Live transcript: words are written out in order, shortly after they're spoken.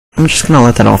I'm just gonna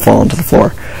let that all fall onto the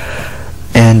floor.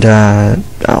 And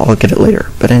I'll get it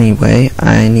later. But anyway,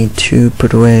 I need to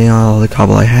put away all the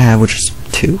cobble I have, which is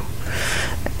 2.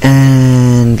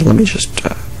 And let me just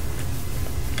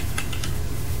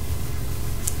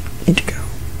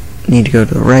need to go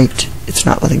to the right. It's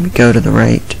not letting me go to the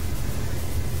right.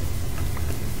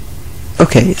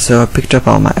 Okay, so I picked up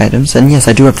all my items, and yes,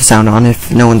 I do have the sound on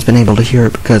if no one's been able to hear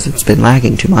it because it's been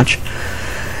lagging too much.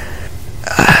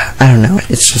 I don't know,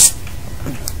 it's just,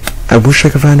 I wish I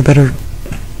could find a better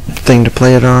thing to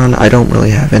play it on. I don't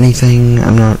really have anything.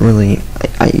 I'm not really,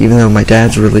 even though my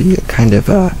dad's really kind of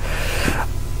a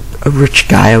rich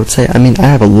guy, I would say. I mean, I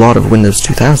have a lot of Windows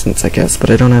 2000s, I guess, but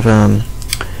I don't have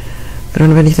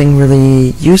anything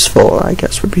really useful, I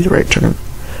guess would be the right term.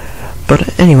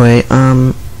 But anyway,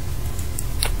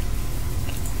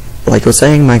 like I was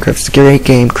saying, Minecraft's a great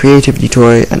game, creativity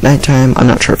toy at nighttime. I'm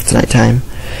not sure if it's nighttime.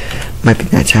 Might be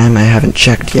nighttime, I haven't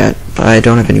checked yet, but I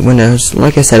don't have any windows.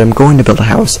 Like I said, I'm going to build a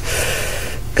house.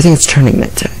 I think it's turning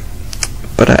nighttime.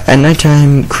 But at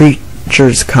nighttime,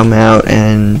 creatures come out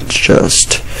and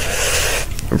just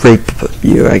rape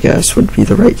you, I guess, would be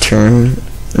the right term.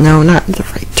 No, not the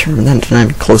right term, then I'm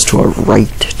close to a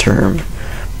right term.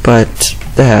 But,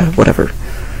 whatever.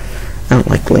 I don't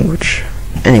like language.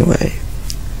 Anyway,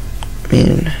 I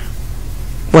mean,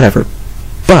 whatever.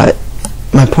 But,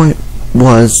 my point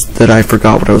was that I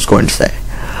forgot what I was going to say.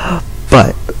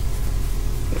 But,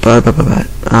 God,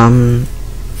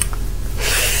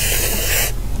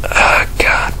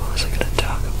 what was I going to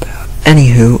talk about?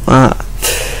 Anywho,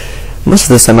 most of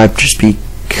this I might just be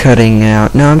cutting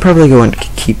out. No, I'm probably going to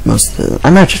keep most of the, I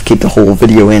might just keep the whole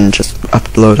video in, just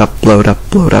upload.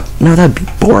 No, that'd be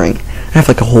boring. I have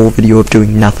like a whole video of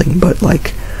doing nothing but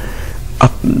like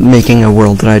making a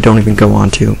world that I don't even go on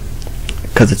to,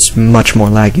 because it's much more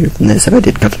laggy than this if I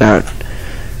did cut it out.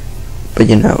 But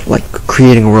you know, like,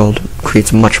 creating a world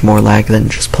creates much more lag than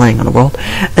just playing on a world.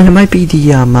 And it might be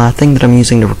the thing that I'm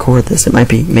using to record this. It might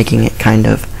be making it kind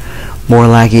of more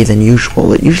laggy than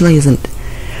usual. It usually isn't.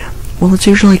 Well, it's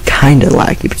usually kind of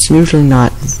laggy, but it's usually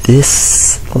not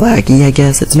this laggy, I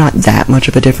guess. It's not that much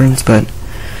of a difference, but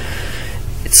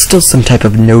it's still some type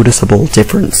of noticeable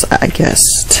difference, I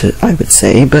guess, I would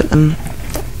say. But I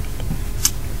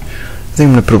think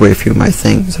I'm gonna put away a few of my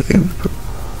things. I think I'm gonna put.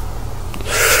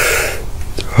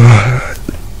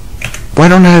 Why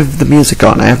don't I have the music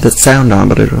on? I have the sound on,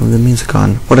 but I don't have the music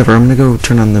on. Whatever, I'm gonna go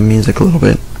turn on the music a little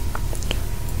bit.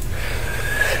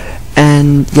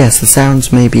 And yes, the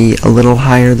sounds may be a little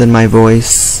higher than my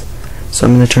voice, so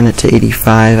I'm gonna turn it to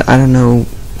 85. I don't know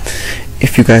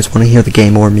if you guys want to hear the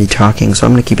game or me talking, so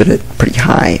I'm gonna keep it at pretty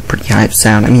high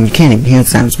sound. I mean, you can't even hear the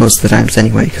sounds most of the times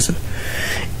anyway, because of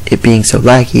it being so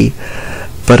laggy.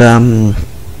 But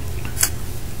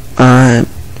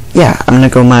yeah, I'm gonna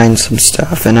go mine some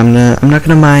stuff, and I'm not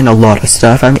gonna mine a lot of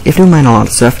stuff. If you mine a lot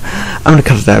of stuff, I'm gonna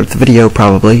cut it out of the video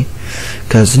probably,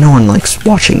 because no one likes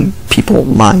watching people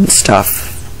mine stuff.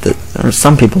 Or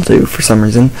some people do for some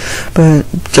reason, but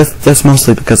that's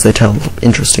mostly because they tell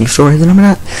interesting stories, and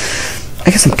I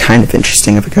guess I'm kind of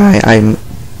interesting of a guy. I'm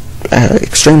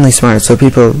extremely smart, so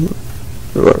people,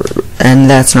 and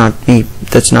that's not me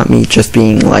just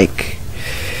being like,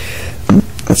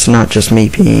 that's not just me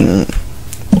being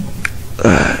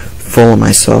full of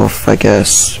myself, I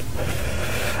guess.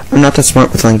 I'm not that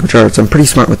smart with language arts. I'm pretty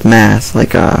smart with math,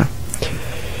 like, and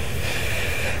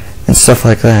stuff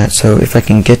like that. So if I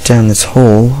can get down this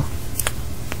hole,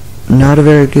 not a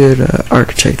very good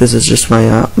architect. This is just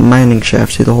my mining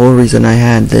shaft. See, the whole reason I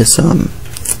had this, I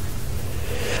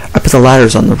put the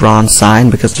ladders on the wrong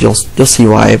side, because you'll see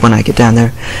why when I get down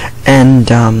there. And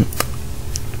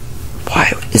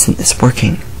why isn't this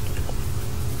working?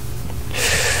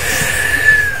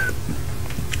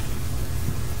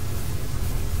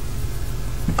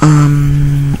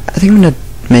 I think I'm gonna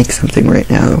make something right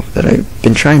now that I've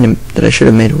been that I should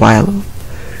have made a while ago.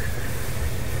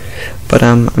 But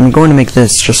I'm going to make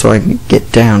this just so I can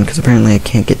get down, because apparently I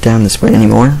can't get down this way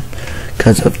anymore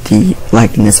because of the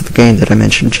lagginess of the game that I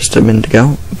mentioned just a minute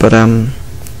ago. But let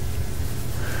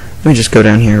me just go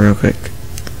down here real quick.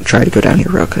 Try to go down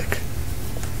here real quick.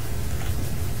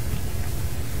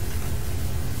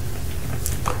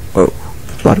 Whoa,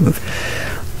 there's a lot of move.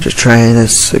 Just try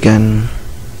this again.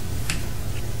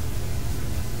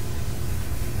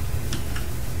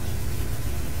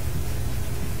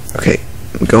 Okay,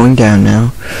 I'm going down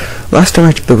now. Last time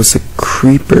I checked, there was a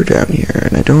creeper down here,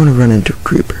 and I don't want to run into a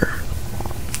creeper.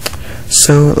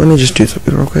 So let me just do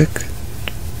something real quick.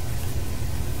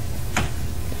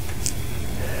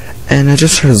 And I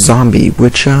just heard a zombie,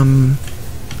 which I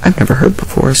I've never heard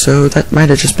before, so that might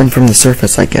have just been from the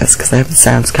surface, I guess, because I have the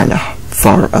sounds kind of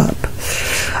far up.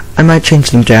 I might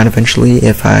change them down eventually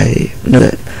if I know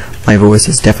that my voice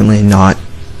is definitely not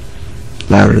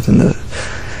louder than the...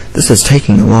 This is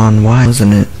taking a long while,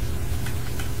 isn't it?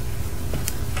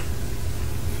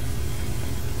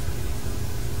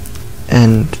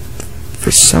 And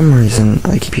for some reason,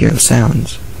 I keep hearing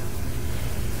sounds.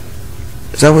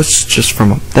 That was just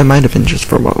from that might have been just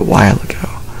from a while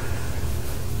ago.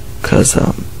 Cause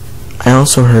I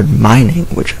also heard mining,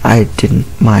 which I didn't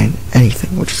mine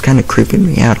anything, which is kind of creeping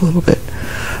me out a little bit,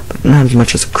 but not as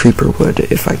much as a creeper would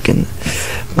if I can.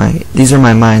 These are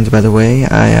my mines, by the way.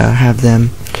 I have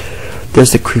them.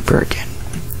 There's the creeper again.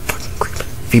 Fucking creeper.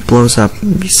 If he blows up, I'm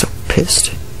gonna be so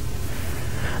pissed.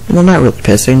 Well, not really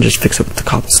pissed. I can just fix it with the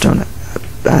cobblestone.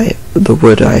 The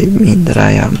wood. I mean that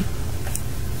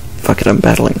fuck it, I'm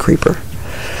battling creeper.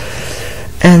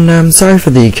 And sorry for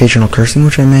the occasional cursing,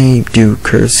 which I may do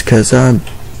curse, cause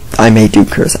I may do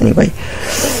curse anyway.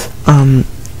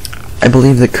 I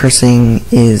believe that cursing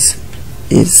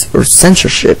or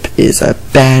censorship is a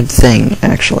bad thing,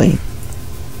 actually.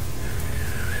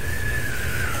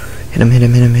 Hit him, hit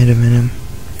him, hit him, hit him, hit him.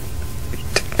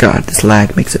 God, this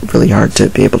lag makes it really hard to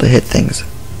be able to hit things.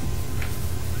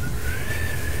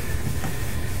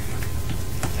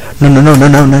 No, no, no, no,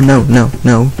 no, no, no, no,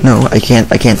 no, no, I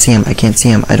can't see him, I can't see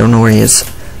him, I don't know where he is.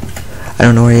 I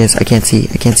don't know where he is, I can't see.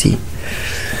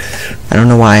 I don't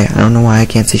know why I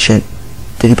can't see shit.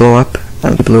 Did he blow up? I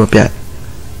don't think he blew up yet.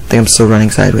 I think I'm still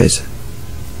running sideways.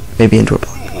 Maybe into a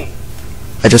block.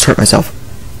 I just hurt myself.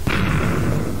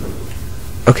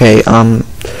 Okay,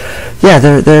 yeah,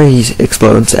 there he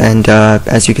explodes, and,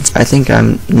 as you can see, I think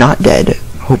I'm not dead.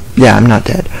 Yeah, I'm not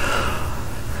dead.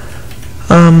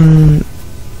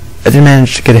 I did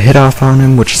manage to get a hit off on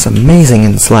him, which is amazing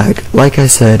in this lag. Like I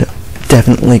said,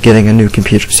 definitely getting a new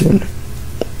computer soon.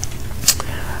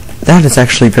 That is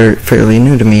actually fairly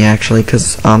new to me, actually,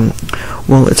 because,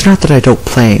 well, it's not that I don't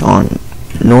play on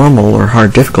normal or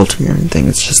hard difficulty or anything,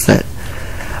 it's just that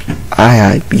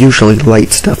I usually light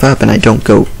stuff up and I don't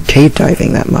go cave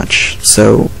diving that much,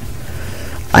 so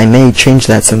I may change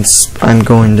that since I'm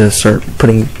going to start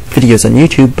putting videos on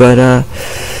YouTube, but, I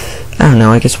don't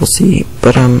know, I guess we'll see.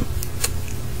 But,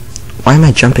 why am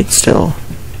I jumping still?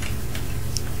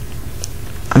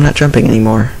 I'm not jumping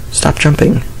anymore. Stop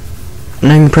jumping. I'm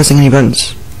not even pressing any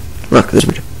buttons. Look,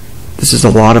 this is a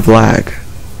lot of lag.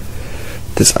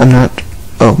 I'm not...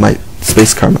 Oh, my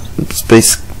space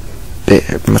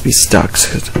must be stuck.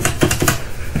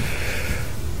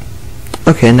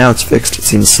 Okay, now it's fixed, it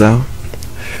seems so.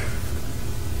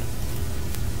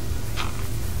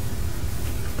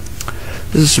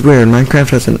 This is weird.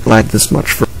 Minecraft hasn't lagged this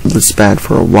bad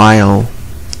for a while.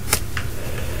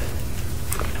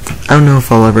 I don't know if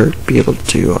I'll ever be able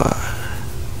to,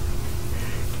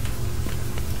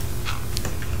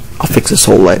 I'll fix this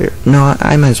hole later. No,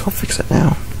 I might as well fix it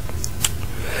now.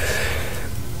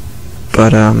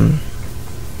 But,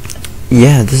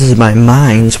 yeah, this is my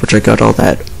mines, which I got all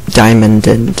that diamond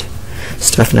and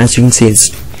stuff, and as you can see, it's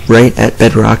right at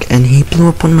bedrock, and he blew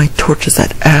up one of my torches,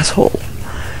 that asshole.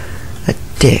 That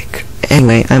dick.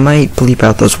 Anyway, I might bleep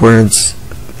out those words.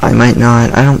 I might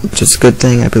not. I don't. It's a good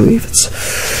thing. I believe it's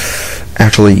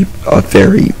actually a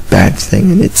very bad thing,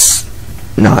 and it's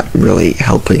not really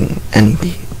helping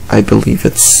anybody. I believe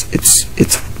it's.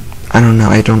 I don't know.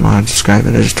 I don't know how to describe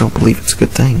it. I just don't believe it's a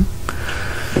good thing.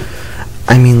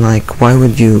 I mean, like, why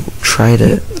would you try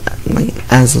to, like,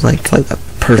 as like a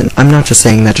person? I'm not just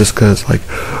saying that just because, like,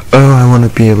 oh, I want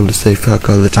to be able to say fuck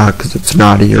all the time because it's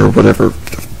naughty or whatever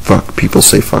the fuck people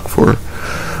say fuck for.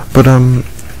 But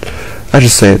I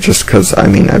just say it just because, I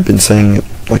mean, I've been saying it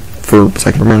like for a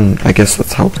second, and I guess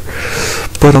that's how.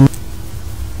 But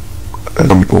as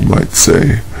some people might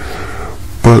say.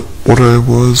 But what I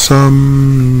was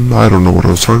I don't know what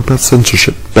I was talking about.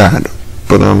 Censorship, bad.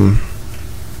 But I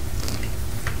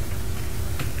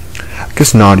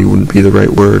guess naughty wouldn't be the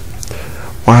right word.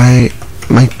 Why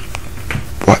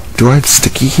what do I have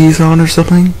sticky keys on or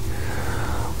something?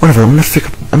 Whatever, I'm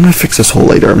gonna fix this hole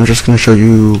later. I'm just gonna show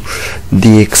you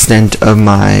the extent of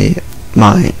my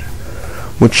mine.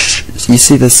 Which you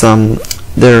see this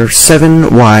they're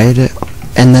 7 wide,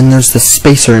 and then there's the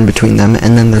spacer in between them,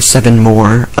 and then there's 7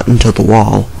 more until the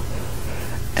wall.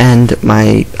 And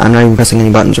I'm not even pressing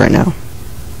any buttons right now.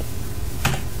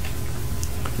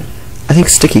 I think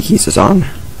sticky keys is on.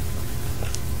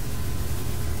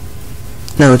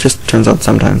 No, it just turns on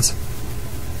sometimes.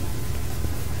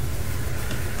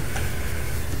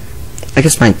 I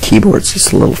guess my keyboard's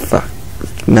just a little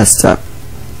messed up.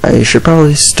 I should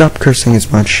probably stop cursing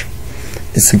as much.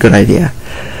 It's a good idea.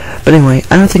 But anyway,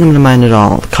 I don't think I'm going to mine at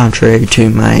all, contrary to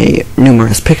my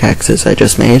numerous pickaxes I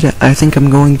just made. I think I'm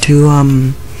going to,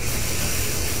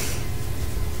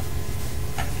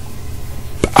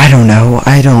 I don't know.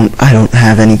 I don't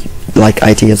have any, like,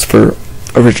 ideas for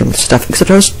original stuff,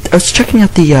 except I was checking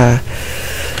out the,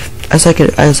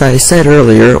 as I said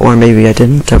earlier, or maybe I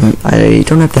didn't, I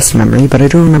don't have this memory, but I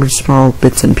do remember small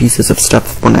bits and pieces of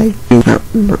stuff when I do not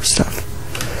remember stuff.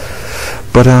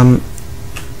 But,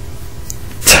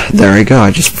 there we go,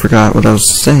 I just forgot what I was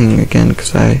saying again,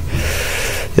 because that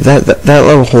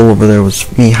little hole over there was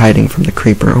me hiding from the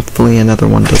creeper. Hopefully another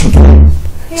one doesn't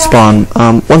spawn.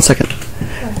 1 second.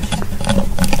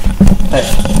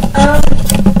 This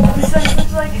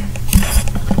looks like,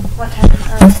 what time?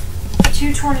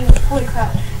 2:20, holy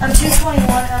crap.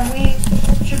 2:21, we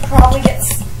should probably get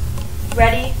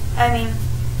ready. I mean,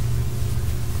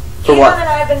 For what? Caitlin and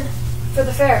I have been for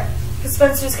the fair, because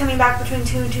Spencer's coming back between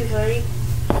 2 and 2:30.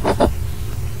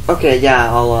 Okay,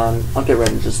 yeah, I'll get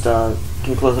ready. Just, can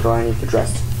you close the door? I need to get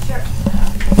dressed. Sure.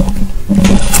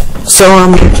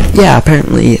 So, yeah,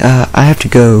 apparently, I have to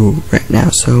go right now,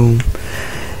 so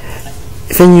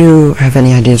if any of you have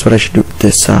any ideas what I should do with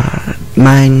this,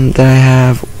 mine that I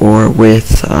have, or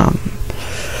with,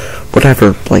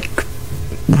 whatever, like,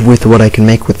 with what I can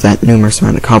make with that numerous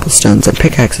amount of cobblestones and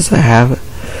pickaxes I have,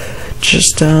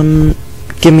 just,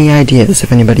 give me ideas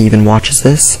if anybody even watches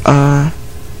this,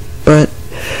 but,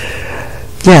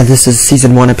 yeah, this is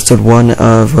Season 1, Episode 1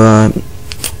 of,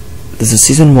 this is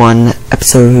Season 1,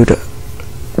 Episode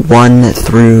 1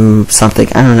 through something,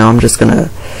 I don't know, I'm just gonna,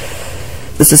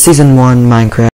 this is Season 1 Minecraft.